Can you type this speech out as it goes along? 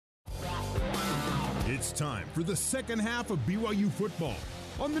It's time for the second half of BYU football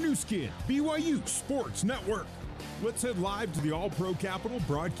on the new skin, BYU Sports Network. Let's head live to the All-Pro Capital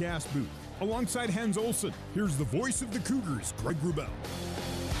broadcast booth. Alongside Hans Olsen, here's the voice of the Cougars, Greg Wrubell.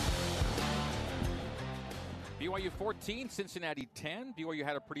 BYU 14, Cincinnati 10. BYU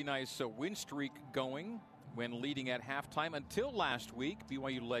had a pretty nice win streak going when leading at halftime until last week.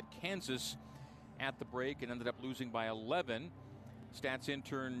 BYU led Kansas at the break and ended up losing by 11. Stats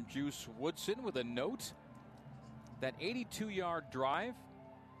intern Juice Woodson with a note. That 82-yard drive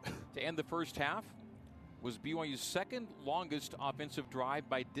to end the first half was BYU's second longest offensive drive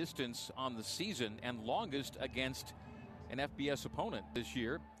by distance on the season and longest against an FBS opponent this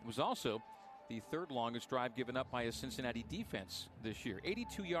year. It was also the third longest drive given up by a Cincinnati defense this year.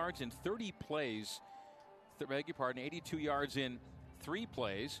 82 yards in 30 plays. 82 yards in 3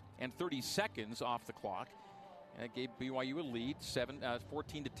 plays and 30 seconds off the clock. And it gave BYU a lead,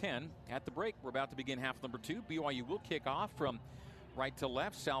 14-10 at the break. We're about to begin half number 2. BYU will kick off from right to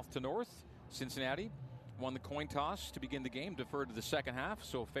left, south to north. Cincinnati won the coin toss to begin the game, deferred to the second half.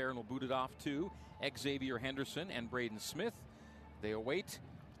 So Farron will boot it off to Xavier Henderson and Braden Smith. They await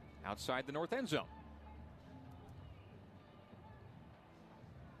outside the north end zone.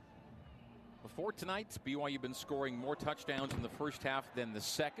 Before tonight, BYU been scoring more touchdowns in the first half than the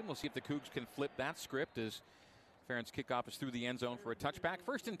second. We'll see if the Cougs can flip that script as Farron's kickoff is through the end zone for a touchback.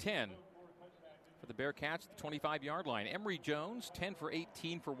 1st and 10 for the Bearcats, the 25-yard line. Emory Jones, 10 for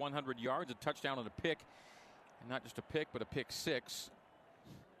 18 for 100 yards, a touchdown and a pick. And not just a pick, but a pick 6.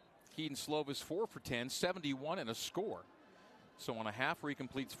 Keaton Slovis, 4 for 10, 71 and a score. So on a half where he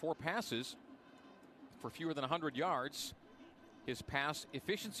completes 4 passes for fewer than 100 yards, his pass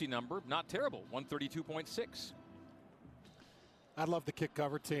efficiency number, not terrible, 132.6. I love the kick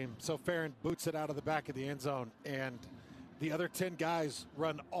cover team. So Farron boots it out of the back of the end zone, and the other 10 guys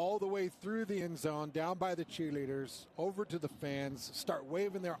run all the way through the end zone, down by the cheerleaders, over to the fans, start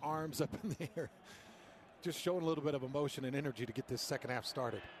waving their arms up in the air. Just showing a little bit of emotion and energy to get this second half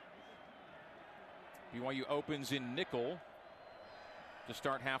started. BYU opens in nickel to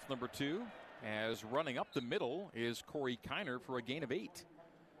start half number 2, as running up the middle is Corey Kiner for a gain of 8.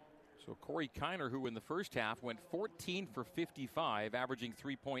 So Corey Kiner, who in the first half went 14 for 55, averaging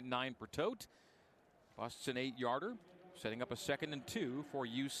 3.9 per tote, busts an 8-yarder, setting up a 2nd and 2 for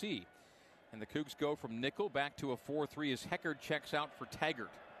UC. And the Cougs go from nickel back to a 4-3 as Heckard checks out for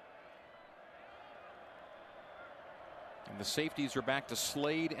Taggart. And the safeties are back to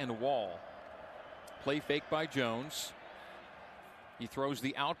Slade and Wall. Play fake by Jones. He throws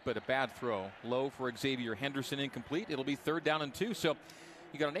the out, but a bad throw. Low for Xavier Henderson, incomplete. It'll be 3rd down and 2. So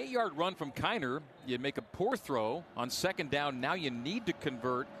you got an 8-yard run from Kiner. You make a poor throw on 2nd down. Now you need to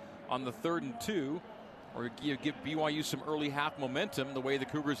convert on the 3rd and 2, or you give BYU some early half momentum the way the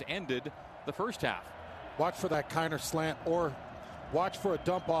Cougars ended the first half. Watch for that Kiner slant, or watch for a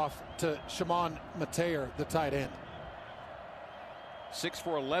dump off to Shimon Mateer, the tight end. 6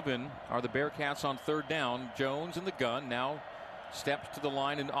 for 11 are the Bearcats on 3rd down. Jones in the gun now steps to the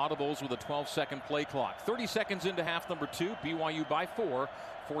line and audibles with a 12-second play clock. 30 seconds into half number 2. BYU by 4,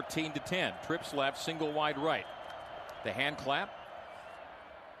 14-10. Trips left, single wide right. The hand clap.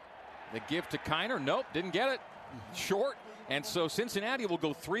 The give to Kiner. Nope, didn't get it. Short. And so Cincinnati will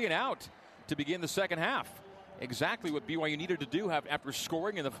go 3 and out to begin the second half. Exactly what BYU needed to do after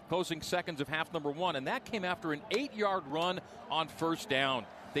scoring in the closing seconds of half number 1. And that came after an 8-yard run on 1st down.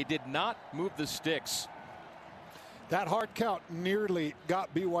 They did not move the sticks. That hard count nearly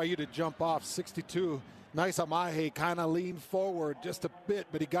got BYU to jump off. 62. Nice Amahe kind of leaned forward just a bit,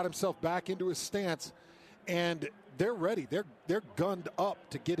 but he got himself back into his stance. And they're ready. They're gunned up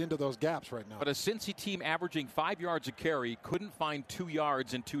to get into those gaps right now. But a Cincy team averaging 5 yards a carry couldn't find 2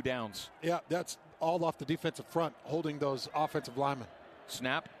 yards in 2 downs. Yeah, that's all off the defensive front, holding those offensive linemen.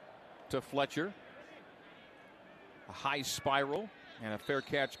 Snap to Fletcher. A high spiral. And a fair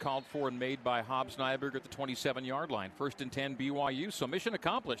catch called for and made by Hobbs Nyberg at the 27-yard line. 1st and 10 BYU, so mission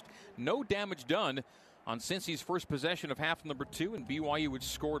accomplished. No damage done on Cincy's first possession of half number 2, and BYU, which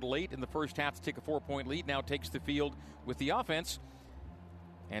scored late in the first half to take a 4-point lead, now takes the field with the offense.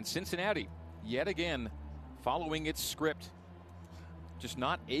 And Cincinnati, yet again, following its script, just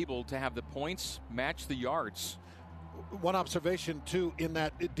not able to have the points match the yards. One observation, too, in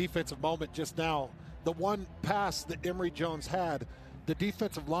that defensive moment just now, the one pass that Emory Jones had, the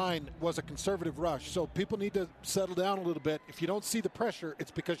defensive line was a conservative rush. So people need to settle down a little bit. If you don't see the pressure,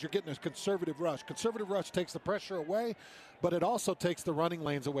 it's because you're getting a conservative rush. Conservative rush takes the pressure away, but it also takes the running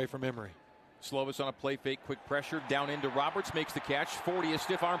lanes away from Emory. Slovis on a play fake, quick pressure, down into Roberts, makes the catch, 40, a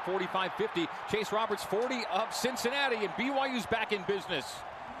stiff arm, 45-50. Chase Roberts, 40 of Cincinnati, and BYU's back in business.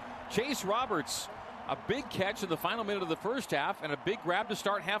 Chase Roberts A big catch in the final minute of the first half and a big grab to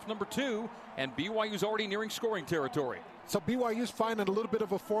start half number 2, and BYU's already nearing scoring territory. So BYU's finding a little bit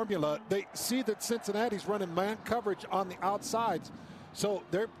of a formula. They see that Cincinnati's running man coverage on the outsides, so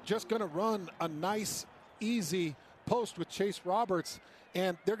they're just going to run a nice, easy post with Chase Roberts,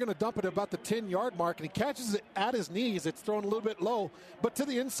 and they're going to dump it at about the 10-yard mark, and he catches it at his knees. It's thrown a little bit low, but to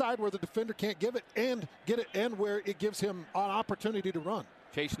the inside where the defender can't give it and get it, and where it gives him an opportunity to run.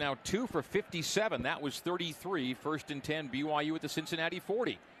 Chase now 2 for 57. That was 33. 1st and 10, BYU at the Cincinnati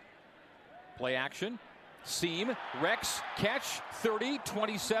 40. Play action. Seam. Rex. Catch. 30,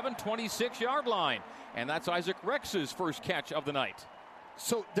 27, 26-yard line. And that's Isaac Rex's first catch of the night.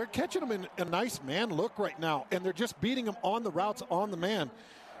 So they're catching him in a nice man look right now, and they're just beating him on the routes on the man.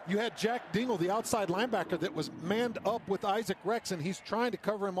 You had Jack Dingle, the outside linebacker, that was manned up with Isaac Rex, and he's trying to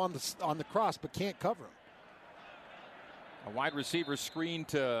cover him on the cross, but can't cover him. A wide receiver screen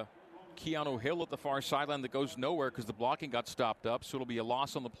to Keanu Hill at the far sideline that goes nowhere because the blocking got stopped up. So it'll be a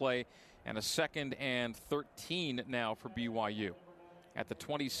loss on the play and a 2nd and 13 now for BYU at the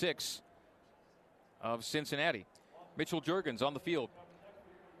 26 of Cincinnati. Mitchell Juergens on the field.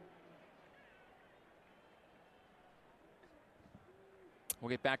 We'll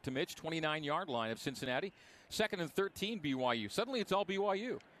get back to Mitch, 29-yard line of Cincinnati. 2nd and 13 BYU. Suddenly it's all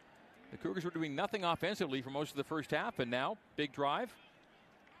BYU. The Cougars were doing nothing offensively for most of the first half, and now big drive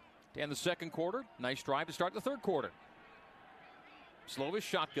to end the second quarter. Nice drive to start the third quarter. Slovis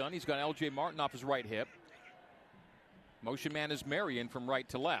shotgun. He's got L.J. Martin off his right hip. Motion man is Marion from right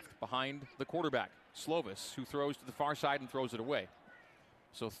to left behind the quarterback. Slovis, who throws to the far side and throws it away.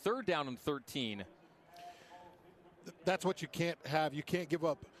 So 3rd down and 13. That's what you can't have. You can't give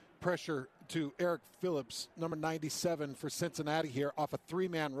up pressure to Eric Phillips, number 97 for Cincinnati here, off a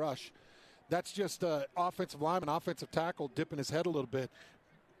 3-man rush. That's just offensive lineman, offensive tackle dipping his head a little bit.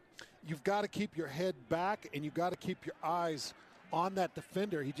 You've got to keep your head back, and you've got to keep your eyes on that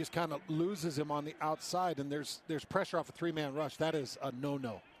defender. He just kind of loses him on the outside, and there's pressure off a 3-man rush. That is a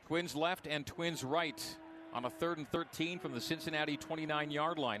no-no. Twins left and Twins right on a 3rd and 13 from the Cincinnati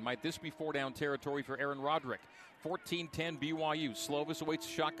 29-yard line. Might this be 4-down territory for Aaron Roderick? 14-10 BYU. Slovis awaits a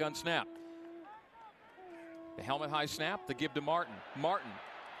shotgun snap. The helmet high snap, the give to Martin. Martin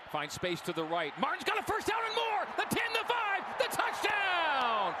finds space to the right. Martin's got a first down and more. The 10, the 5, the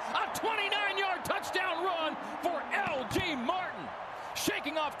touchdown. A 29-yard touchdown run for L.J. Martin.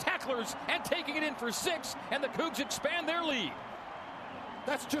 Shaking off tacklers and taking it in for 6, and the Cougs expand their lead.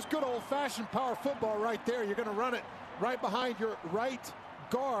 That's just good old-fashioned power football right there. You're going to run it right behind your right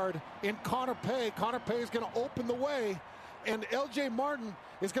guard in Connor Pay. Connor Pay is going to open the way, and L.J. Martin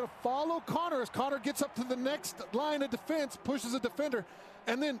is going to follow Connor as Connor gets up to the next line of defense, pushes a defender,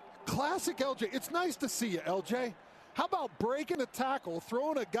 and then classic L.J. It's nice to see you, L.J. How about breaking a tackle,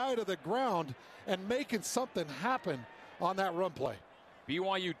 throwing a guy to the ground, and making something happen on that run play?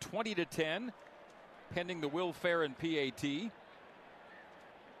 BYU 20-10, pending the Will Farron PAT.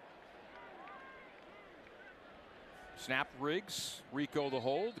 Snap Riggs, Rico the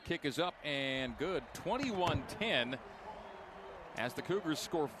hold. The kick is up and good. 21-10 as the Cougars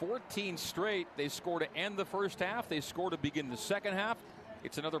score 14 straight. They score to end the first half. They score to begin the second half.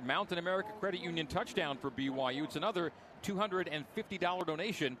 It's another Mountain America Credit Union touchdown for BYU. It's another $250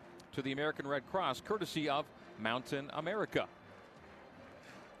 donation to the American Red Cross, courtesy of Mountain America.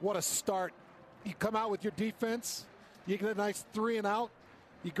 What a start. You come out with your defense. You get a nice 3 and out.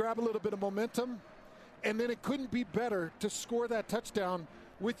 You grab a little bit of momentum. And then it couldn't be better to score that touchdown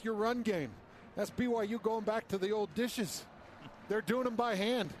with your run game. That's BYU going back to the old dishes. They're doing them by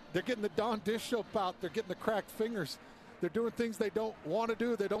hand. They're getting the Don dish soap out. They're getting the cracked fingers. They're doing things they don't want to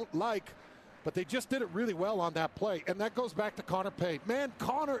do, they don't like. But they just did it really well on that play. And that goes back to Connor Pay. Man,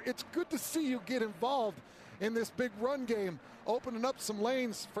 Connor, it's good to see you get involved in this big run game, opening up some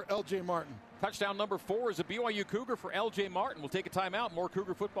lanes for L.J. Martin. Touchdown number 4 is a BYU Cougar for L.J. Martin. We'll take a timeout. More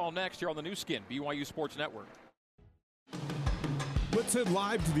Cougar football next here on the new skin, BYU Sports Network. Let's head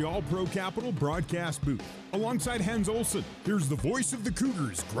live to the All-Pro Capital broadcast booth. Alongside Hans Olsen, here's the voice of the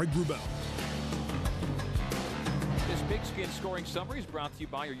Cougars, Greg Wrubell. This Big Skin scoring summary is brought to you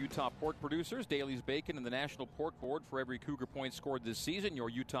by your Utah pork producers, Daly's Bacon, and the National Pork Board. For every Cougar point scored this season, your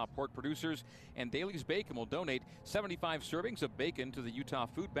Utah pork producers and Daly's Bacon will donate 75 servings of bacon to the Utah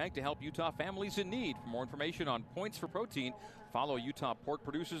Food Bank to help Utah families in need. For more information on points for protein, follow Utah Pork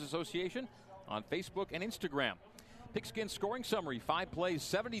Producers Association on Facebook and Instagram. Pigskin scoring summary, 5 plays,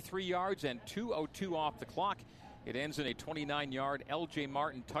 73 yards, and 2:02 off the clock. It ends in a 29-yard L.J.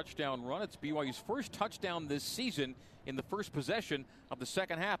 Martin touchdown run. It's BYU's first touchdown this season in the first possession of the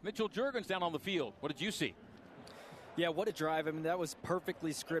second half. Mitchell Juergens down on the field. What did you see? Yeah, what a drive. I mean, that was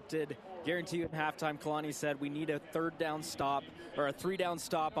perfectly scripted. Guarantee you at halftime, Kalani said we need a 3rd-down stop or a 3-down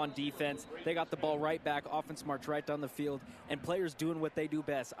stop on defense. They got the ball right back. Offense marched right down the field. And players doing what they do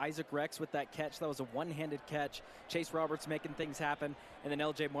best. Isaac Rex with that catch. That was a one-handed catch. Chase Roberts making things happen. And then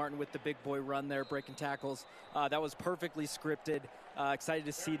L.J. Martin with the big boy run there, breaking tackles. That was perfectly scripted. Excited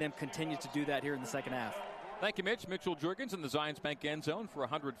to see them continue to do that here in the second half. Thank you, Mitch. Mitchell Juergens in the Zions Bank end zone for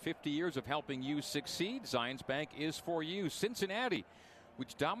 150 years of helping you succeed. Zions Bank is for you. Cincinnati,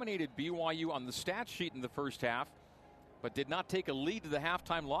 which dominated BYU on the stat sheet in the first half, but did not take a lead to the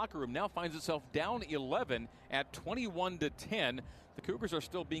halftime locker room, now finds itself down 11 at 21-10. The Cougars are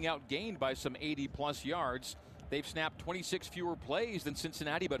still being outgained by some 80-plus yards. They've snapped 26 fewer plays than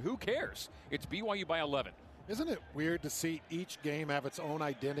Cincinnati, but who cares? It's BYU by 11. Isn't it weird to see each game have its own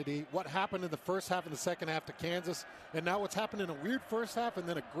identity? What happened in the first half and the second half to Kansas, and now what's happened in a weird first half and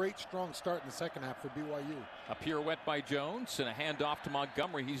then a great strong start in the second half for BYU. A pirouette by Jones and a handoff to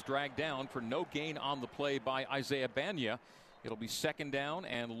Montgomery. He's dragged down for no gain on the play by Isaiah Banya. It'll be 2nd down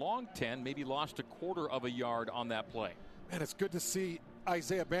and long 10, maybe lost a quarter of a yard on that play. And it's good to see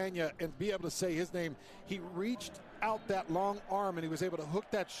Isaiah Banya and be able to say his name. He reached out that long arm and he was able to hook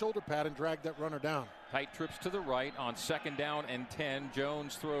that shoulder pad and drag that runner down. Tight trips to the right on 2nd down and 10.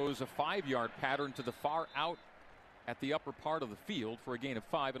 Jones throws a 5-yard pattern to the far out at the upper part of the field for a gain of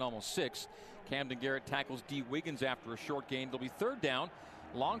 5 and almost 6. Camden Garrett tackles D. Wiggins after a short gain. It'll be 3rd down,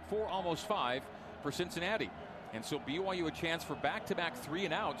 long 4, almost 5 for Cincinnati. And so BYU a chance for back-to-back 3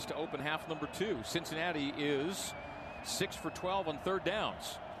 and outs to open half number 2. Cincinnati is 6 for 12 on 3rd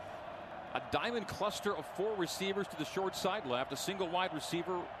downs. A diamond cluster of 4 receivers to the short side left, a single wide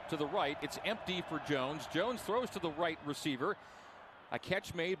receiver to the right. It's empty for Jones. Jones throws to the right receiver. A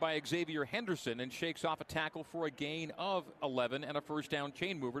catch made by Xavier Henderson and shakes off a tackle for a gain of 11 and a 1st down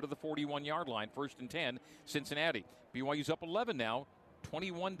chain mover to the 41-yard line. 1st and 10, Cincinnati. BYU's up 11 now,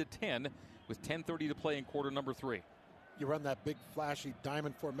 21-10 with 10:30 to play in quarter number 3. You run that big flashy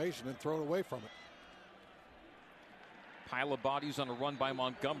diamond formation and throw it away from it. Pile of bodies on a run by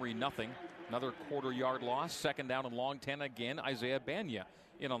Montgomery, nothing. Another quarter-yard loss. 2nd down and long 10 again. Isaiah Banya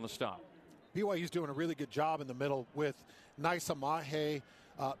in on the stop. BYU's doing a really good job in the middle with Nisa Mahe.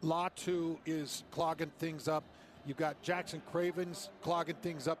 Latu is clogging things up. You've got Jackson Cravens clogging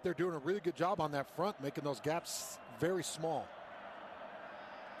things up. They're doing a really good job on that front, making those gaps very small.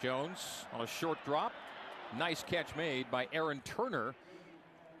 Jones on a short drop. Nice catch made by Aaron Turner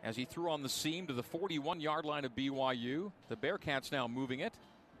as he threw on the seam to the 41-yard line of BYU. The Bearcats now moving it.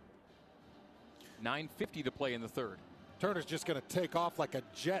 9:50 to play in the 3rd. Turner's just going to take off like a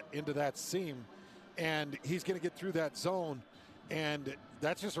jet into that seam, and he's going to get through that zone. And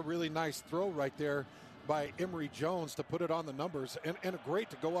that's just a really nice throw right there by Emory Jones to put it on the numbers. And great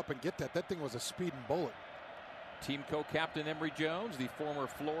to go up and get that. That thing was a speeding bullet. Team co-captain Emory Jones, the former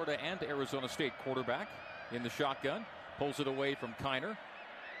Florida and Arizona State quarterback, in the shotgun. Pulls it away from Kiner.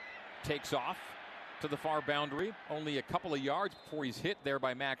 Takes off to the far boundary. Only a couple of yards before he's hit there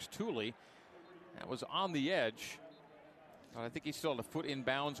by Max Tooley. That was on the edge. But I think he still had a foot in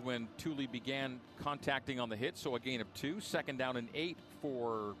bounds when Tooley began contacting on the hit. So a gain of 2. 2nd down and 8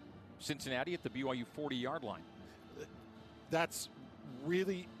 for Cincinnati at the BYU 40-yard line. That's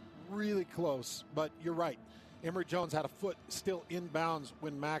really, really close. But you're right. Emory Jones had a foot still in bounds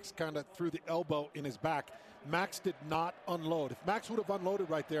when Max kind of threw the elbow in his back. Max did not unload. If Max would have unloaded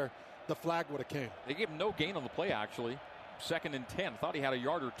right there, the flag would have came. They gave him no gain on the play, actually. 2nd and 10. Thought he had a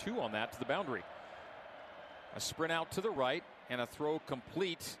yard or 2 on that to the boundary. A sprint out to the right and a throw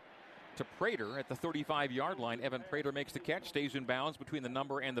complete to Prater at the 35-yard line. Evan Prater makes the catch, stays in bounds between the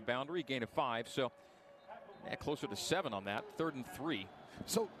number and the boundary. Gain of 5. So closer to 7 on that. 3rd and 3.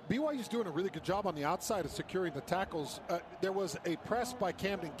 So BYU's doing a really good job on the outside of securing the tackles. There was a press by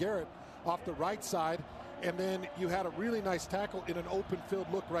Camden Garrett off the right side, and then you had a really nice tackle in an open field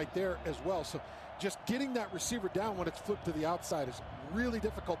look right there as well. So just getting that receiver down when it's flipped to the outside is really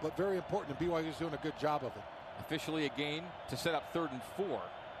difficult, but very important, and BYU's doing a good job of it. Officially a gain to set up 3rd and 4.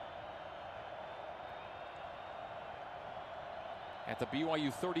 At the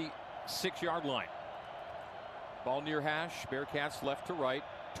BYU 36-yard line. Ball near hash. Bearcats left to right.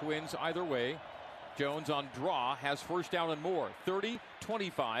 Twins either way. Jones on draw has 1st down and more. 30,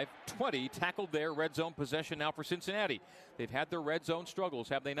 25, 20. Tackled there. Red zone possession now for Cincinnati. They've had their red zone struggles,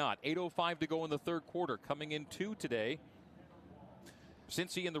 have they not? 8:05 to go in the 3rd quarter. Coming in 2 today.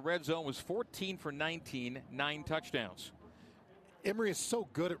 Cincy in the red zone was 14 for 19, 9 touchdowns. Emory is so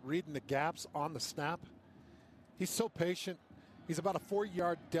good at reading the gaps on the snap. He's so patient. He's about a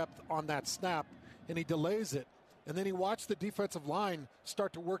 4-yard depth on that snap, and he delays it. And then he watched the defensive line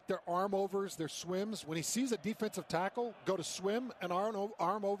start to work their arm overs, their swims. When he sees a defensive tackle go to swim an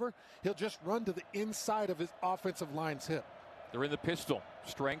arm over, he'll just run to the inside of his offensive line's hip. They're in the pistol.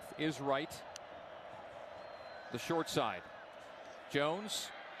 Strength is right. The short side. Jones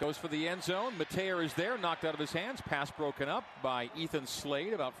goes for the end zone. Mateer is there, knocked out of his hands. Pass broken up by Ethan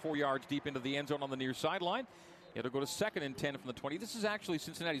Slade, about 4 yards deep into the end zone on the near sideline. It'll go to 2nd and 10 from the 20. This is actually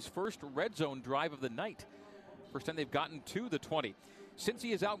Cincinnati's first red zone drive of the night. First time they've gotten to the 20.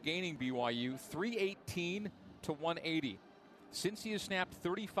 Cincy is outgaining BYU 318 to 180. Cincy has snapped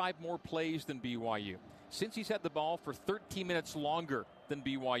 35 more plays than BYU. Cincy's had the ball for 13 minutes longer than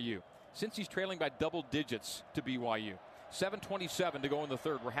BYU. Cincy's trailing by double digits to BYU. 7:27 to go in the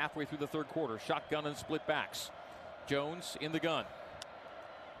third. We're halfway through the third quarter. Shotgun and split backs. Jones in the gun.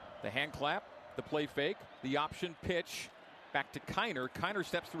 The hand clap, the play fake, the option pitch. Back to Kiner. Kiner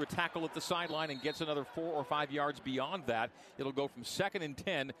steps through a tackle at the sideline and gets another 4 or 5 yards beyond that. It'll go from 2nd and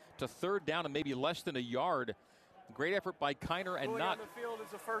 10 to 3rd down and maybe less than a yard. Great effort by Kiner and not. On the field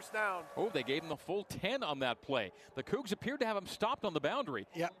is a first down. Oh, they gave him the full 10 on that play. The Cougs appeared to have him stopped on the boundary.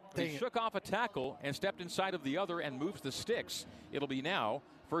 Yep. He shook off a tackle and stepped inside of the other and moves the sticks. It'll be now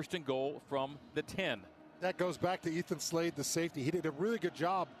 1st and goal from the 10. That goes back to Ethan Slade, the safety. He did a really good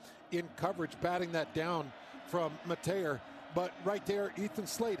job in coverage, batting that down from Mateer. But right there, Ethan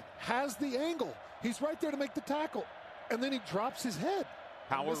Slade has the angle. He's right there to make the tackle. And then he drops his head.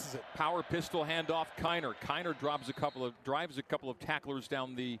 Power pistol handoff, Kiner. Kiner drives a couple of tacklers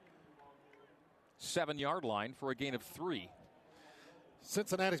down the 7-yard line for a gain of 3.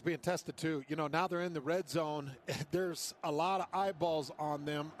 Cincinnati's being tested too. You know, now they're in the red zone. There's a lot of eyeballs on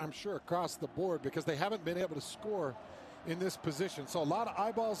them, I'm sure, across the board because they haven't been able to score in this position. So a lot of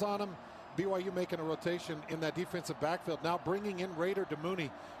eyeballs on them. BYU making a rotation in that defensive backfield. Now bringing in Raider DeMooney.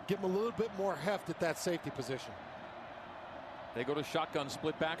 Give him a little bit more heft at that safety position. They go to shotgun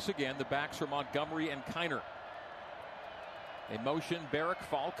split backs again. The backs are Montgomery and Kiner. They motion Barrick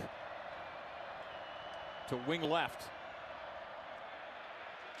Falk to wing left.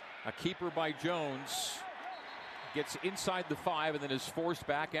 A keeper by Jones gets inside the 5 and then is forced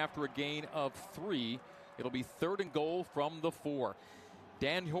back after a gain of 3. It'll be 3rd and goal from the 4.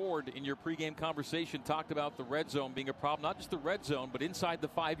 Dan Horde, in your pregame conversation, talked about the red zone being a problem. Not just the red zone, but inside the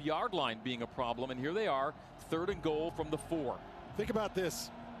 5-yard line being a problem. And here they are, 3rd and goal from the 4. Think about this.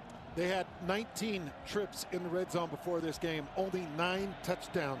 They had 19 trips in the red zone before this game. Only 9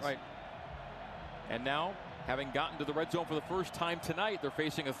 touchdowns. Right. And now, having gotten to the red zone for the first time tonight, they're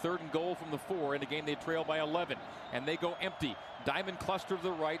facing a 3rd and goal from the 4 in a game they trail by 11. And they go empty. Diamond cluster to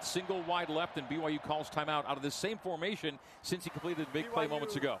the right, single wide left, and BYU calls timeout out of this same formation since he completed the big play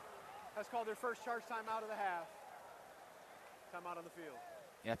moments ago. Has called their first charge timeout of the half. Timeout on the field.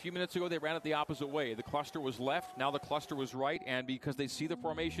 Yeah, a few minutes ago, they ran it the opposite way. The cluster was left, now the cluster was right, and because they see the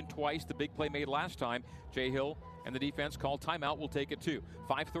formation twice, the big play made last time, Jay Hill and the defense call timeout. Will take it too.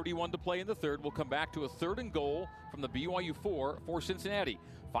 5:31 to play in the third. We'll come back to a 3rd and goal from the BYU 4 for Cincinnati.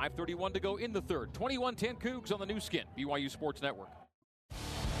 5:31 to go in the third. 21-10 Cougs on the new skin, BYU Sports Network.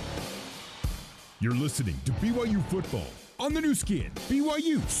 You're listening to BYU Football on the new skin,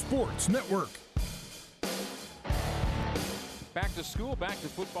 BYU Sports Network. Back to school, back to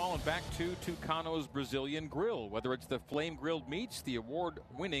football, and back to Tucano's Brazilian Grill. Whether it's the flame-grilled meats, the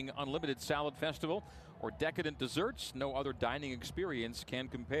award-winning Unlimited Salad Festival, or decadent desserts, no other dining experience can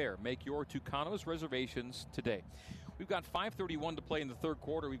compare. Make your Tucano's reservations today. We've got 5:31 to play in the third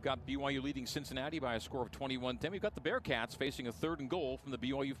quarter. We've got BYU leading Cincinnati by a score of 21-10. We've got the Bearcats facing a 3rd and goal from the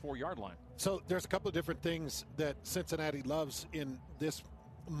BYU 4-yard line. So there's a couple of different things that Cincinnati loves in this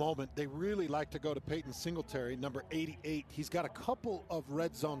moment. They really like to go to Peyton Singletary, number 88. He's got a couple of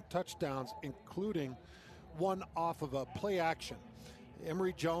red zone touchdowns, including one off of a play action.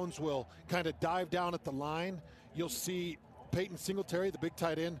 Emory Jones will kind of dive down at the line. You'll see Peyton Singletary, the big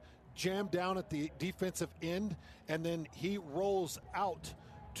tight end, jam down at the defensive end, and then he rolls out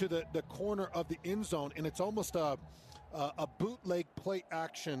to the corner of the end zone, and it's almost a bootleg play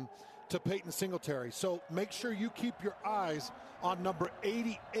action to Peyton Singletary. So make sure you keep your eyes on number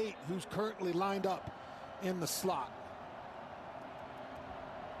 88, who's currently lined up in the slot.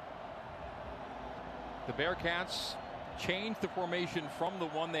 The Bearcats change the formation from the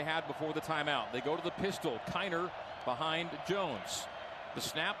one they had before the timeout. They go to the pistol. Kiner behind Jones. The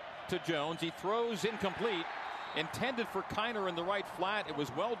snap to Jones. He throws incomplete. Intended for Kiner in the right flat. It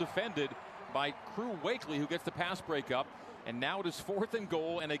was well defended by Crew Wakely, who gets the pass breakup. And now it is 4th and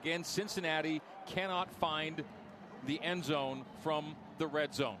goal. And again, Cincinnati cannot find the end zone from the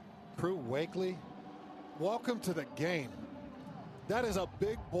red zone. Crew Wakely, welcome to the game. That is a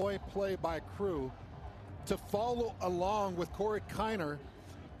big boy play by Crew. to follow along with Corey Kiner,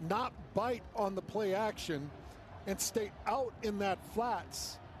 not bite on the play action, and stay out in that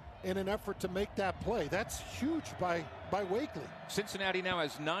flats in an effort to make that play. That's huge by Wakely. Cincinnati now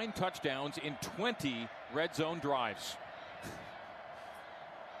has 9 touchdowns in 20 red zone drives.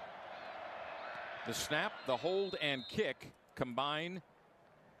 The snap, the hold, and kick combine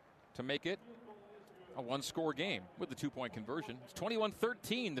to make it a one-score game with the 2-point conversion. It's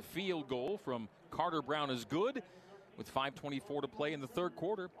 21-13. The field goal from Carter Brown is good with 5:24 to play in the third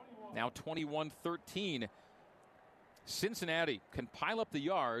quarter. Now 21-13. Cincinnati can pile up the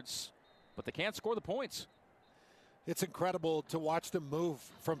yards, but they can't score the points. It's incredible to watch them move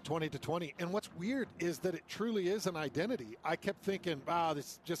from 20 to 20. And what's weird is that it truly is an identity. I kept thinking,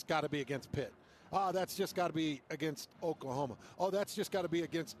 this just got to be against Pitt. That's just got to be against Oklahoma. That's just got to be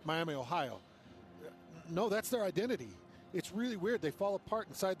against Miami, Ohio. No, that's their identity. It's really weird. They fall apart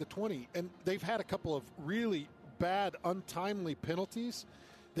inside the 20, and they've had a couple of really bad, untimely penalties.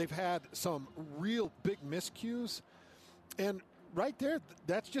 They've had some real big miscues. And right there,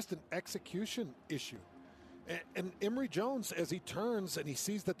 that's just an execution issue. And Emory Jones, as he turns and he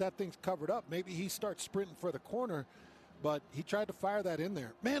sees that thing's covered up, maybe he starts sprinting for the corner, but he tried to fire that in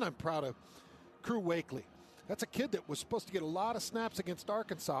there. Man, I'm proud of Crew Wakely. That's a kid that was supposed to get a lot of snaps against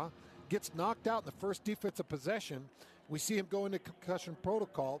Arkansas, gets knocked out in the first defensive possession. We see him go into concussion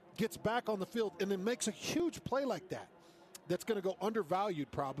protocol, gets back on the field, and then makes a huge play like that. That's going to go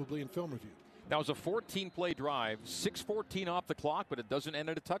undervalued probably in film review. That was a 14-play drive, 6:14 off the clock, but it doesn't end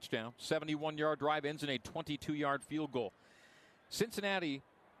at a touchdown. 71-yard drive ends in a 22-yard field goal. Cincinnati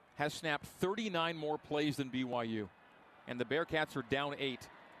has snapped 39 more plays than BYU, and the Bearcats are down 8.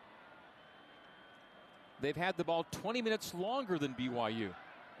 They've had the ball 20 minutes longer than BYU,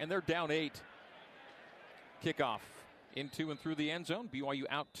 and they're down 8. Kickoff into and through the end zone. BYU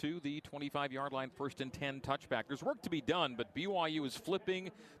out to the 25-yard line, 1st and 10 touchback. There's work to be done, but BYU is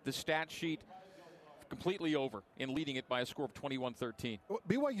flipping the stat sheet completely over and leading it by a score of 21-13. Well,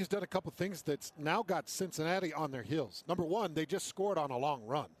 BYU's done a couple things that's now got Cincinnati on their heels. Number one, they just scored on a long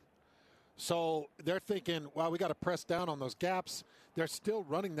run. So they're thinking, we got to press down on those gaps. They're still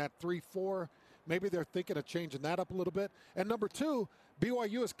running that 3-4. Maybe they're thinking of changing that up a little bit. And number two,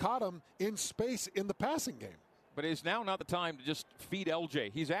 BYU has caught them in space in the passing game. But it is now not the time to just feed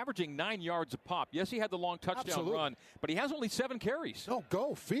LJ. He's averaging 9 yards a pop. Yes, he had the long touchdown run, but he has only 7 carries. No,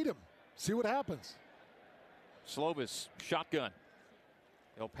 go. Feed him. See what happens. Slovis, shotgun.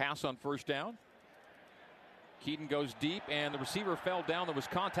 He'll pass on first down. Keaton goes deep, and the receiver fell down. There was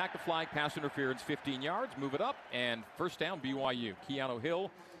contact, a flag, pass interference, 15 yards. Move it up, and first down, BYU. Keanu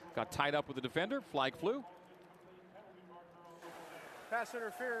Hill got tied up with the defender. Flag flew. Pass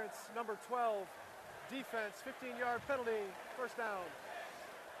interference, number 12. Defense, 15-yard penalty, first down.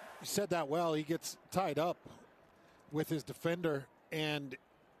 You said that well. He gets tied up with his defender, and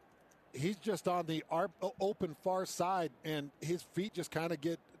he's just on the open far side, and his feet just kind of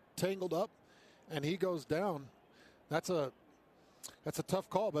get tangled up, and he goes down. That's a tough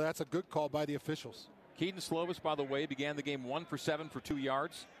call, but that's a good call by the officials. Keaton Slovis, by the way, began the game 1 for 7 for 2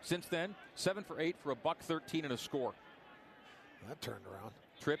 yards. Since then, 7 for 8 for a $113 and a score. That turned around.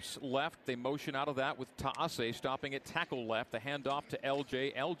 Trips left. They motion out of that with Taase stopping at tackle left. The handoff to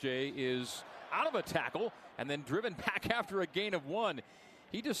LJ. LJ is out of a tackle and then driven back after a gain of 1.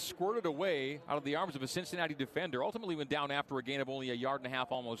 He just squirted away out of the arms of a Cincinnati defender. Ultimately went down after a gain of only 1.5 yards,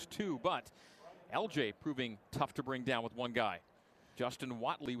 almost 2. But LJ proving tough to bring down with one guy. Justin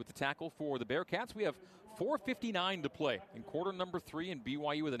Watley with the tackle for the Bearcats. We have 4:59 to play in quarter number 3, and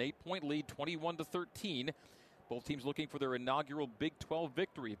BYU with an 8-point lead, 21-13. Both teams looking for their inaugural Big 12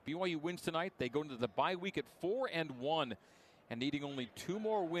 victory. If BYU wins tonight, they go into the bye week at 4-1 and needing only 2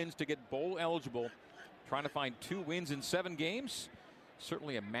 more wins to get bowl eligible. Trying to find 2 wins in 7 games.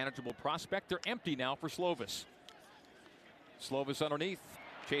 Certainly a manageable prospect. They're empty now for Slovis. Slovis underneath.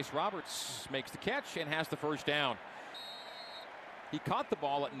 Chase Roberts makes the catch and has the first down. He caught the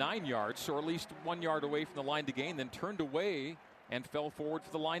ball at 9 yards, or at least 1 yard away from the line to gain, then turned away and fell forward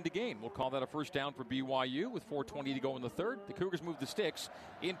for the line to gain. We'll call that a first down for BYU with 4:20 to go in the third. The Cougars move the sticks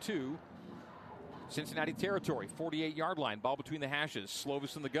into Cincinnati territory. 48-yard line. Ball between the hashes.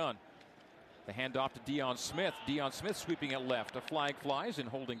 Slovis in the gun. The handoff to Deion Smith. Deion Smith sweeping it left. A flag flies in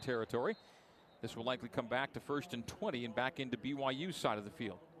holding territory. This will likely come back to 1st and 20 and back into BYU's side of the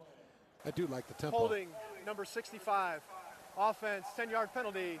field. I do like the tempo. Holding, number 65. Offense, 10-yard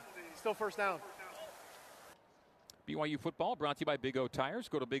penalty. Still first down. BYU football brought to you by Big O Tires.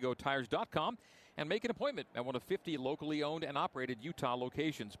 Go to BigOTires.com and make an appointment at one of 50 locally owned and operated Utah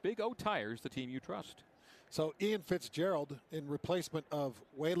locations. Big O Tires, the team you trust. So Ian Fitzgerald, in replacement of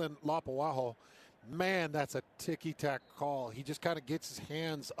Waylon Lapuaho, Man, that's a ticky-tack call. He just kind of gets his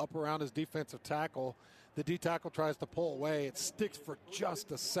hands up around his defensive tackle. The D-tackle tries to pull away. It sticks for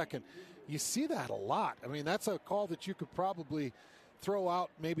just a second. You see that a lot. I mean, that's a call that you could probably throw out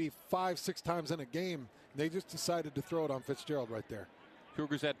maybe 5-6 times in a game. They just decided to throw it on Fitzgerald right there.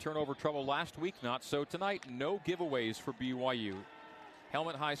 Cougars had turnover trouble last week. Not so tonight. No giveaways for BYU.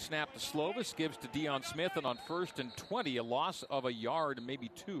 Helmet high snap to Slovis. Gives to Deion Smith. And on 1st and 20, a loss of a yard, maybe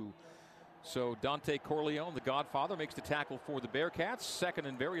 2. So Dante Corleone, the Godfather, makes the tackle for the Bearcats. 2nd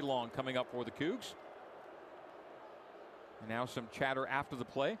and very long coming up for the Cougs. And now some chatter after the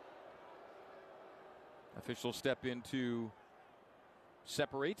play. Officials step in to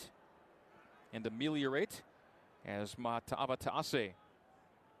separate and ameliorate as Mata'ava Ta'ase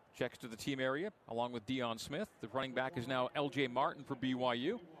checks to the team area along with Deion Smith. The running back is now L.J. Martin for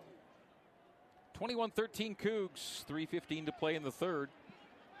BYU. 21-13 Cougs, 3:15 to play in the third.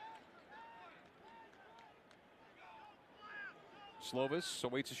 Slovis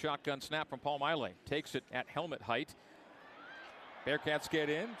awaits a shotgun snap from Paul Miley. Takes it at helmet height. Bearcats get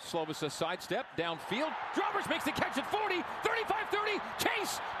in. Slovis a sidestep downfield. Roberts makes the catch at 40, 35, 30.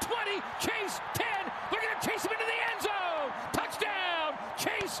 Chase 20, Chase 10. They're going to chase him into the end zone. Touchdown,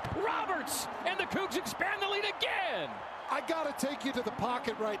 Chase Roberts. And the Cougs expand the lead again. I got to take you to the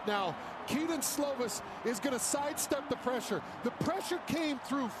pocket right now. Keaton Slovis is going to sidestep the pressure. The pressure came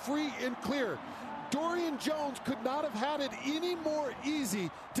through free and clear. Dorian Jones could not have had it any more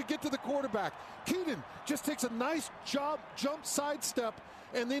easy to get to the quarterback. Keaton just takes a nice jump sidestep,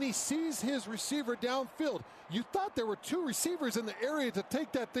 and then he sees his receiver downfield. You thought there were 2 receivers in the area to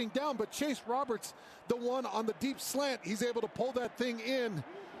take that thing down, but Chase Roberts, the one on the deep slant, he's able to pull that thing in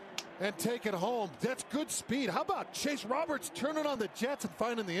and take it home. That's good speed. How about Chase Roberts turning on the jets and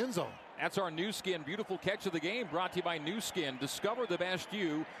finding the end zone? That's our new skin. Beautiful catch of the game brought to you by New Skin. Discover the best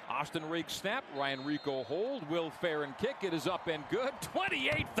you. Austin Riggs snap. Ryan Rico hold. Will Farron kick. It is up and good.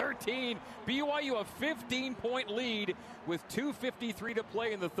 28-13. BYU a 15-point lead with 2:53 to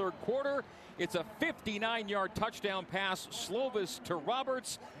play in the third quarter. It's a 59-yard touchdown pass. Slovis to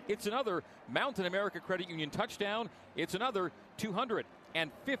Roberts. It's another Mountain America Credit Union touchdown. It's another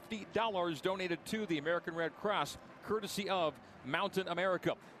 $250 donated to the American Red Cross, courtesy of Mountain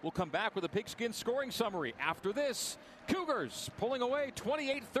America. We'll come back with a pigskin scoring summary after this. Cougars pulling away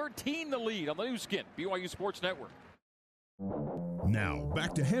 28-13 the lead on the New Skin, BYU Sports Network. Now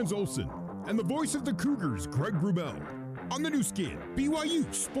back to Hans Olsen and the voice of the Cougars, Greg Wrubell, on the New Skin, BYU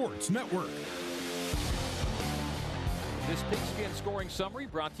Sports Network. This pigskin scoring summary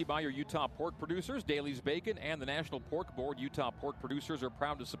brought to you by your Utah pork producers, Daly's Bacon, and the National Pork Board. Utah pork producers are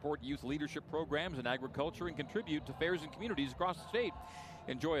proud to support youth leadership programs in agriculture and contribute to fairs and communities across the state.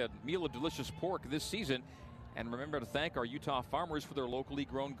 Enjoy a meal of delicious pork this season. And remember to thank our Utah farmers for their locally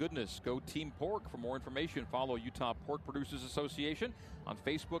grown goodness. Go Team Pork. For more information, follow Utah Pork Producers Association on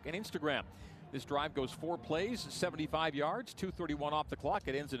Facebook and Instagram. This drive goes 4 plays, 75 yards, 2:31 off the clock.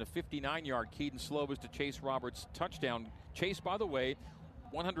 It ends in a 59-yard Keaton Slovis to Chase Roberts touchdown. Chase, by the way,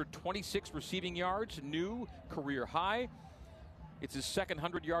 126 receiving yards, new career high. It's his second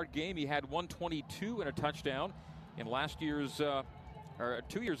 100-yard game. He had 122 and a touchdown in last year's, or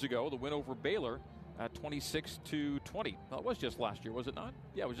 2 years ago, the win over Baylor, 26-20. Well, it was just last year, was it not?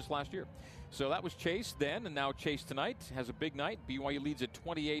 Yeah, it was just last year. So that was Chase then, and now Chase tonight has a big night. BYU leads at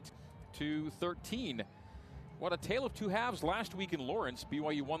 28-13. What a tale of two halves last week in Lawrence.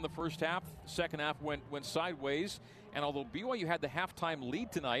 BYU won the first half. Second half went sideways. And although BYU had the halftime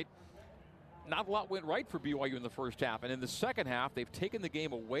lead tonight, not a lot went right for BYU in the first half. And in the second half, they've taken the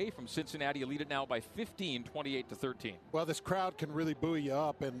game away from Cincinnati. Lead it now by 15, 28-13. Well, this crowd can really buoy you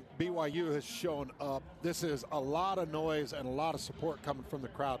up, and BYU has shown up. This is a lot of noise and a lot of support coming from the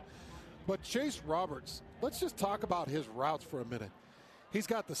crowd. But Chase Roberts, let's just talk about his routes for a minute. He's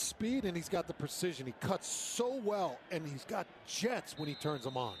got the speed and he's got the precision. He cuts so well, and he's got jets when he turns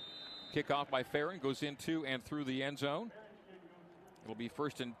them on. Kickoff by Farron goes into and through the end zone. It'll be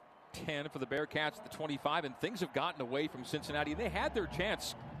 1st and 10 for the Bearcats at the 25, and things have gotten away from Cincinnati. They had their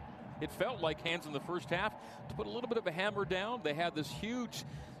chance. It felt like hands in the first half to put a little bit of a hammer down. They had this huge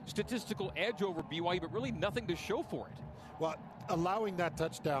statistical edge over BYU, but really nothing to show for it. Well, allowing that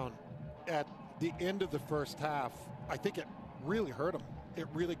touchdown at the end of the first half, I think it really hurt them. It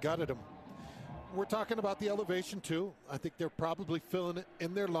really gutted them. We're talking about the elevation, too. I think they're probably feeling it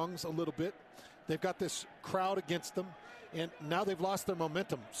in their lungs a little bit. They've got this crowd against them, and now they've lost their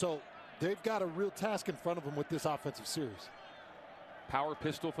momentum. So they've got a real task in front of them with this offensive series. Power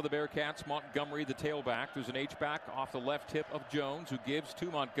pistol for the Bearcats. Montgomery, the tailback. There's an H-back off the left hip of Jones, who gives to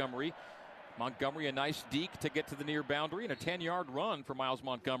Montgomery. Montgomery, a nice deke to get to the near boundary, and a 10-yard run for Miles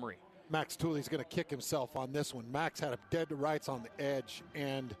Montgomery. Max Tooley's going to kick himself on this one. Max had a dead to rights on the edge,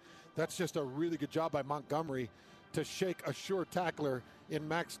 and that's just a really good job by Montgomery to shake a sure tackler in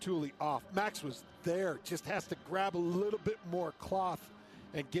Max Tooley off. Max was there, just has to grab a little bit more cloth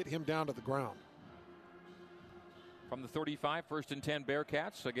and get him down to the ground. From the 35, 1st and 10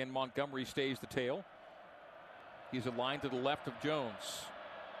 Bearcats. Again, Montgomery stays the tail. He's aligned to the left of Jones.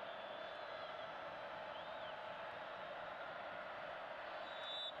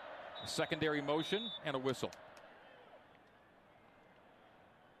 A secondary motion and a whistle.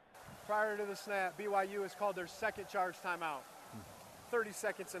 Prior to the snap, BYU has called their second charge timeout. 30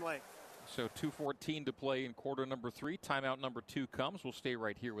 seconds in length. So 2:14 to play in quarter number 3. Timeout number 2 comes. We'll stay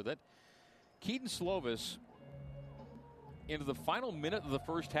right here with it. Keaton Slovis, into the final minute of the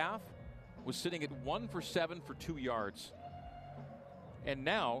first half, was sitting at 1 for 7 for 2 yards. And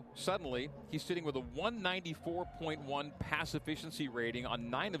now, suddenly, he's sitting with a 194.1 pass efficiency rating on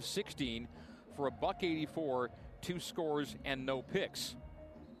 9 of 16 for a $184, 2 scores, and no picks.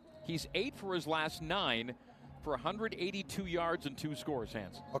 He's 8 for his last 9 for 182 yards and 2 scores,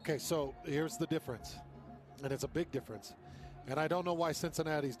 Hans. Okay, so here's the difference, and it's a big difference. And I don't know why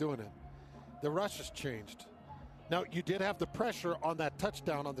Cincinnati's doing it. The rush has changed. Now, you did have the pressure on that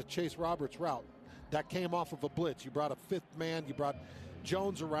touchdown on the Chase Roberts route. That came off of a blitz. You brought a 5th man. You brought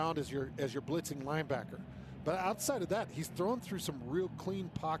Jones around as your blitzing linebacker. But outside of that, he's thrown through some real clean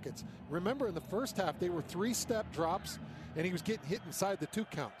pockets. Remember, in the first half, they were 3-step drops, and he was getting hit inside the 2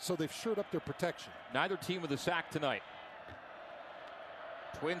 count. So they've shored up their protection. Neither team with a sack tonight.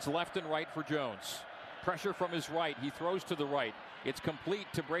 Twins left and right for Jones. Pressure from his right. He throws to the right. It's complete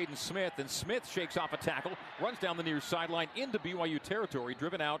to Braden Smith, and Smith shakes off a tackle, runs down the near sideline into BYU territory,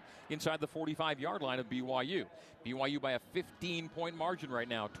 driven out inside the 45-yard line of BYU. BYU by a 15-point margin right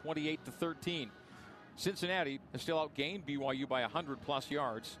now, 28-13. Cincinnati has still outgained BYU by 100-plus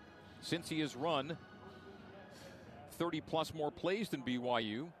yards. Since he has run 30-plus more plays than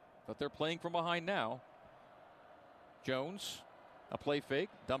BYU, but they're playing from behind now. Jones, a play fake,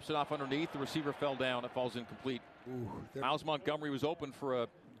 dumps it off underneath. The receiver fell down. It falls incomplete. Miles Montgomery was open for a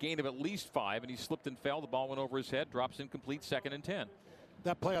gain of at least 5, and he slipped and fell. The ball went over his head, drops incomplete, 2nd and 10.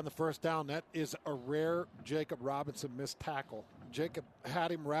 That play on the first down, that is a rare Jacob Robinson missed tackle. Jacob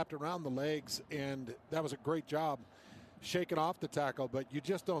had him wrapped around the legs, and that was a great job shaking off the tackle, but you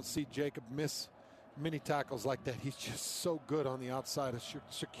just don't see Jacob miss many tackles like that. He's just so good on the outside of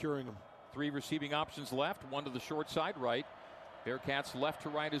securing them. 3 receiving options left, 1 to the short side right. Bearcats left to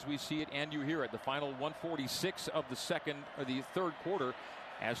right as we see it and you hear it. The final 146 of the third quarter,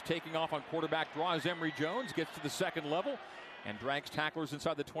 as taking off on quarterback draw as Emory Jones gets to the second level and drags tacklers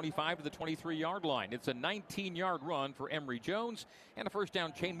inside the 25 to the 23-yard line. It's a 19-yard run for Emory Jones and a first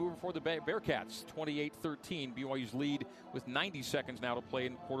down chain mover for the Bearcats. 28-13, BYU's lead with 90 seconds now to play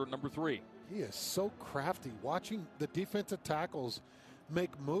in quarter number 3. He is so crafty, watching the defensive tackles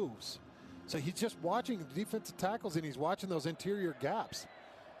make moves. So he's just watching the defensive tackles, and he's watching those interior gaps.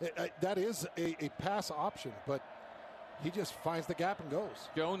 That is a pass option, but he just finds the gap and goes.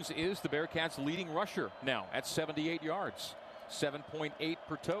 Jones is the Bearcats' leading rusher now at 78 yards. 7.8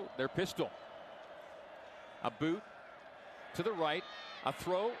 per tote, their pistol. A boot to the right, a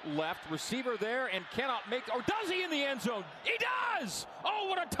throw left, receiver there, and cannot make, or does he in the end zone? He does! Oh,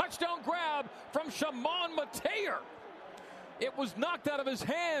 what a touchdown grab from Shimon Mateer. It was knocked out of his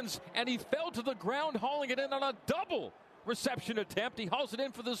hands, and he fell to the ground, hauling it in on a double reception attempt. He hauls it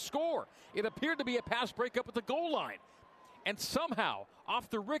in for the score. It appeared to be a pass breakup at the goal line. And somehow, off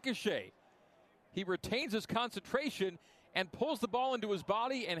the ricochet, he retains his concentration and pulls the ball into his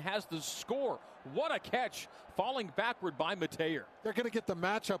body and has the score. What a catch, falling backward by Mateer. They're going to get the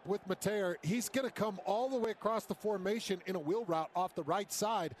matchup with Mateer. He's going to come all the way across the formation in a wheel route off the right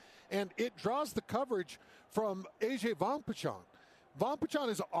side, and it draws the coverage from A.J. Vongpachon. Vongpachon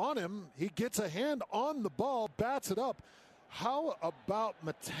is on him. He gets a hand on the ball, bats it up. How about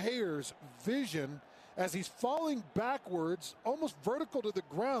Mateer's vision as he's falling backwards, almost vertical to the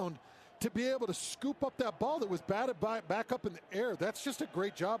ground, to be able to scoop up that ball that was batted back up in the air? That's just a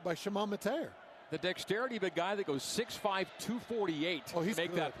great job by Shimon Mateer. The dexterity of a guy that goes 6'5", 248 to make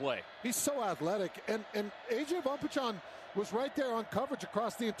good. That play. He's so athletic. And A.J. Vongpachon was right there on coverage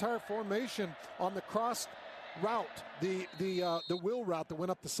across the entire formation on the cross route, the wheel route that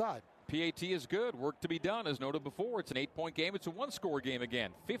went up the side. PAT is good. Work to be done. As noted before, it's an 8-point game. It's a 1-score game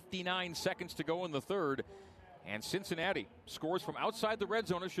again. 59 seconds to go in the third. And Cincinnati scores from outside the red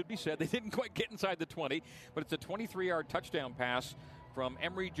zone, it should be said. They didn't quite get inside the 20, but it's a 23-yard touchdown pass from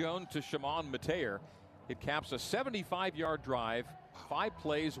Emory Jones to Shimon Mateer. It caps a 75-yard drive, 5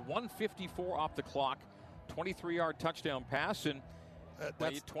 plays, 154 off the clock, 23-yard touchdown pass. And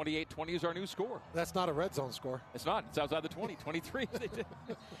That's 28-20 is our new score. That's not a red zone score. It's not. It's outside the 20, 23.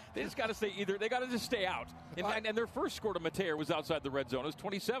 They just got to stay either. They got to just stay out. And their first score to Mateer was outside the red zone. It was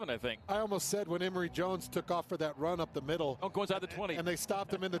 27, I think. I almost said when Emory Jones took off for that run up the middle. Oh, go inside the 20. And they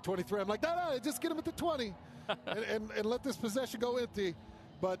stopped him in the 23. I'm like, no, just get him at the 20 and let this possession go empty.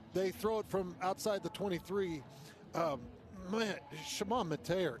 But they throw it from outside the 23. Man, Shimon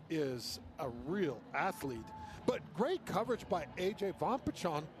Mateer is a real athlete. But great coverage by A.J.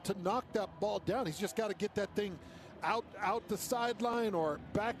 Vompichon to knock that ball down. He's just got to get that thing out the sideline or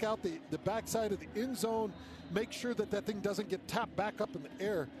back out the backside of the end zone. Make sure that thing doesn't get tapped back up in the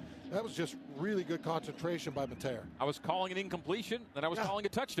air. That was just really good concentration by Mateer. I was calling an incompletion, and I was calling a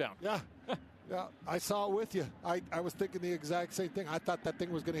touchdown. Yeah. Yeah, I saw it with you. I was thinking the exact same thing. I thought that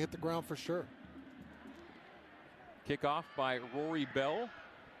thing was going to hit the ground for sure. Kickoff by Rory Bell.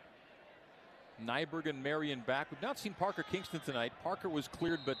 Nyberg and Marion back. We've not seen Parker Kingston tonight. Parker was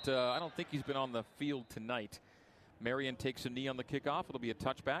cleared, but I don't think he's been on the field tonight. Marion takes a knee on the kickoff. It'll be a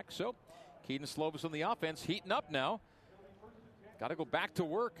touchback. So, Keaton Slovis on the offense, heating up now. Got to go back to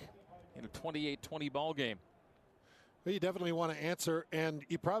work in a 28-20 ball game. Well, you definitely want to answer, and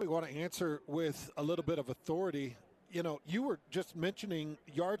you probably want to answer with a little bit of authority. You know, you were just mentioning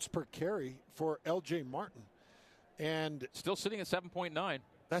yards per carry for L.J. Martin. And still sitting at 7.9.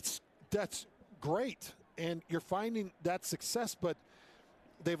 That's great, and you're finding that success, but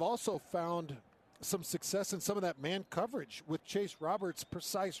they've also found some success in some of that man coverage with Chase Roberts'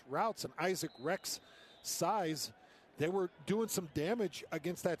 precise routes and Isaac Rex size. They were doing some damage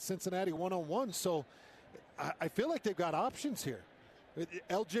against that Cincinnati one-on-one, so I feel like they've got options here.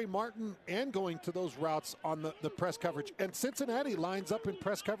 L.J. Martin and going to those routes on the press coverage, and Cincinnati lines up in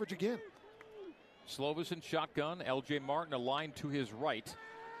press coverage again. Slovis in shotgun, L.J. Martin aligned to his right.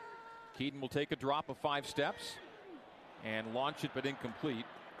 Keaton will take a drop of 5 steps and launch it, but incomplete.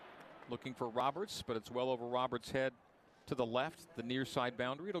 Looking for Roberts, but it's well over Roberts' head to the left, the near side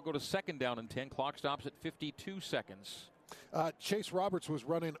boundary. It'll go to 2nd down and 10. Clock stops at 52 seconds. Chase Roberts was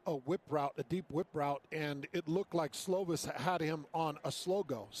running a whip route, a deep whip route, and it looked like Slovis had him on a slow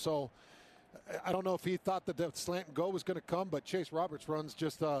go. So I don't know if he thought that the slant and go was going to come, but Chase Roberts runs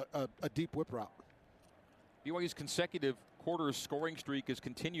just a deep whip route. BYU's consecutive quarter scoring streak is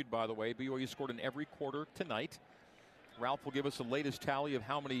continued, by the way. BYU scored in every quarter tonight. Ralph will give us the latest tally of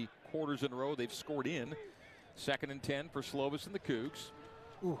how many quarters in a row they've scored in. 2nd and 10 for Slovis and the Cougs.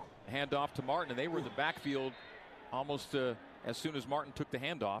 Handoff to Martin, and they were in the backfield almost as soon as Martin took the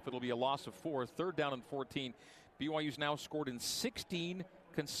handoff. It'll be a loss of 4. 3rd down and 14. BYU's now scored in 16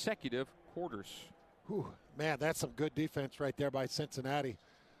 consecutive quarters. Man, that's some good defense right there by Cincinnati.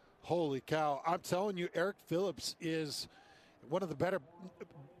 Holy cow. I'm telling you, Eric Phillips is one of the better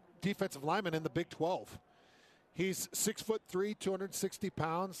defensive linemen in the Big 12. He's 6'3", 260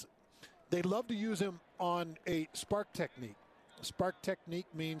 pounds. They love to use him on a spark technique. Spark technique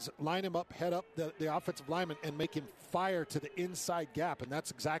means line him up, head up the offensive lineman, and make him fire to the inside gap, and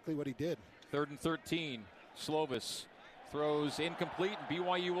that's exactly what he did. 3rd and 13. Slovis throws incomplete, and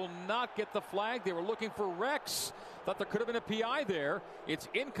BYU will not get the flag. They were looking for Rex. Thought there could have been a PI there. It's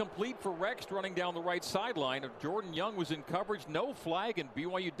incomplete for Rex running down the right sideline. Jordan Young was in coverage. No flag, and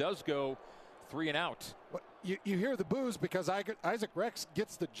BYU does go 3 and out. You hear the boos because Isaac Rex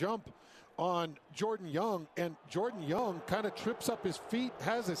gets the jump on Jordan Young, and Jordan Young kind of trips up his feet,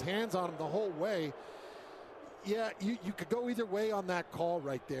 has his hands on him the whole way. Yeah, you could go either way on that call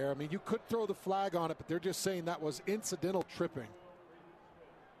right there. I mean, you could throw the flag on it, but they're just saying that was incidental tripping.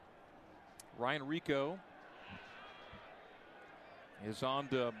 Ryan Rico is on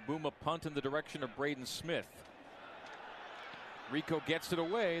to boom a punt in the direction of Braden Smith. Rico gets it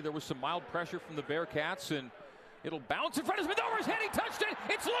away. There was some mild pressure from the Bearcats, and it'll bounce in front of Smith over his head. He touched it.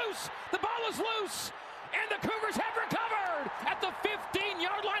 It's loose. The ball is loose. And the Cougars have recovered at the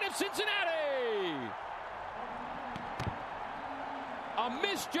 15-yard line of Cincinnati. A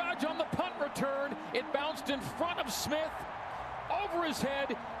misjudge on the punt return. It bounced in front of Smith. Over his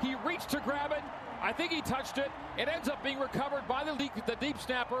head. He reached to grab it. I think he touched it. It ends up being recovered by the deep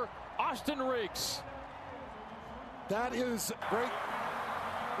snapper, Austin Riggs. That is great.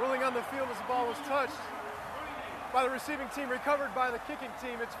 Ruling on the field as the ball was touched by the receiving team, recovered by the kicking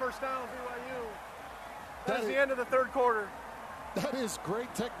team. It's 1st down, BYU. That is the end of the 3rd quarter. That is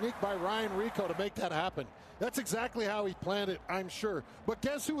great technique by Ryan Rico to make that happen. That's exactly how he planned it, I'm sure. But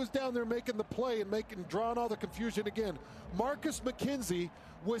guess who was down there making the play and drawing all the confusion again? Marcus McKenzie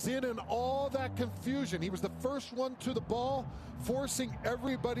was in all that confusion. He was the first one to the ball, forcing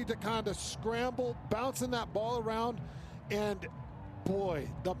everybody to kind of scramble, bouncing that ball around. And boy,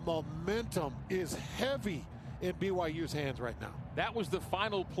 the momentum is heavy in BYU's hands right now. That was the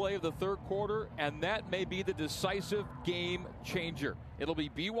final play of the third quarter, and that may be the decisive game changer. It'll be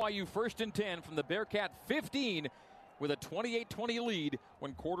BYU 1st and 10 from the Bearcat 15 with a 28-20 lead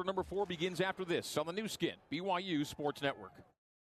when quarter number 4 begins after this on the new skin, BYU Sports Network.